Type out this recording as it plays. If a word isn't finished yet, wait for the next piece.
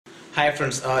Hi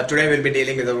friends, today we'll be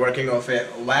dealing with the working of a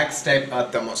wax type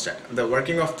thermostat. The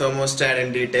working of thermostat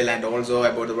in detail and also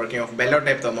about the working of bellow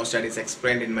type thermostat is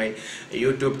explained in my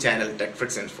YouTube channel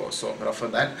TechFrix Info. So refer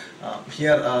that.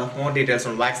 Here more details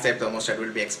on wax type thermostat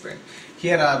will be explained.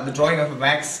 Here the drawing of a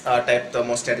wax type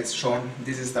thermostat is shown.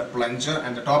 This is the plunger,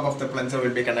 and the top of the plunger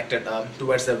will be connected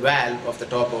towards the valve of the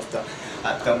top of the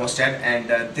thermostat,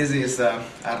 and this is a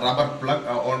rubber plug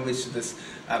on which this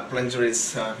plunger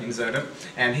is inserted,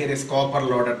 and here is copper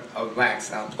loaded wax.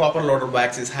 Copper loaded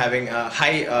wax is having a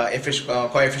high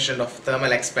coefficient of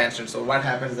thermal expansion. So what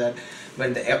happens that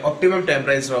when the optimum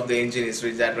temperature of the engine is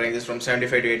reached, that ranges from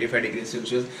 75 to 85 degrees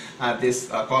Celsius, this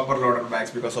copper loaded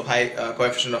wax, because of high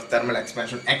coefficient of thermal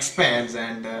expansion, expands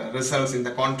and results in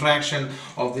the contraction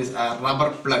of this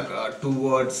rubber plug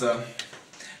towards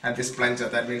this plunger.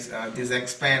 That means this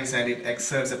expands and it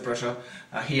exerts a pressure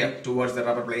here towards the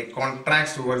rubber plug. It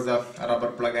contracts towards the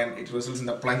rubber plug and it results in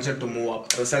the plunger to move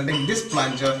up, resulting this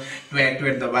plunger to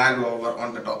activate the valve over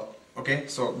on the top. Okay,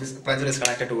 so this plunger is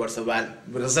connected towards the valve,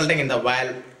 resulting in the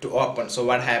valve to open. So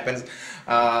what happens,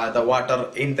 the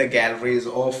water in the galleries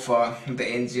of the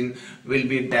engine will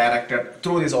be directed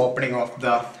through this opening of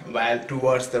the valve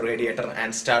towards the radiator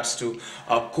and starts to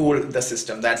cool the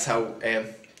system. That's how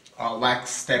a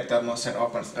wax type thermostat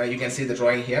opens. You can see the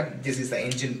drawing here. This is the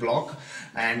engine block,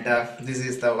 and this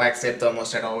is the wax type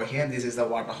thermostat over here. This is the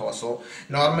water hose. So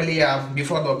normally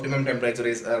before the optimum temperature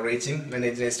is reaching, when the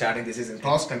engine is starting, this is in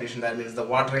closed condition. That means the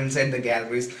water inside the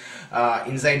galleries,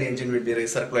 inside the engine, will be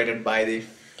recirculated by the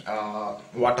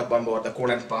water pump or the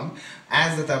coolant pump.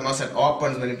 As the thermostat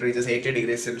opens when it reaches 80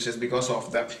 degrees Celsius, because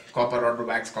of the copper rod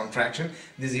wax contraction,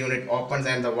 this unit opens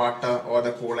and the water or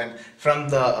the coolant from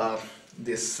the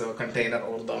this container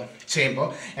or the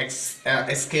chamber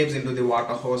escapes into the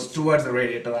water hose towards the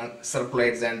radiator and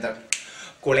circulates, and the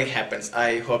cooling happens.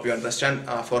 I hope you understand.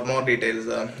 For more details,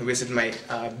 visit my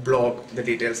blog. The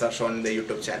details are shown in the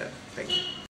YouTube channel. Thank you.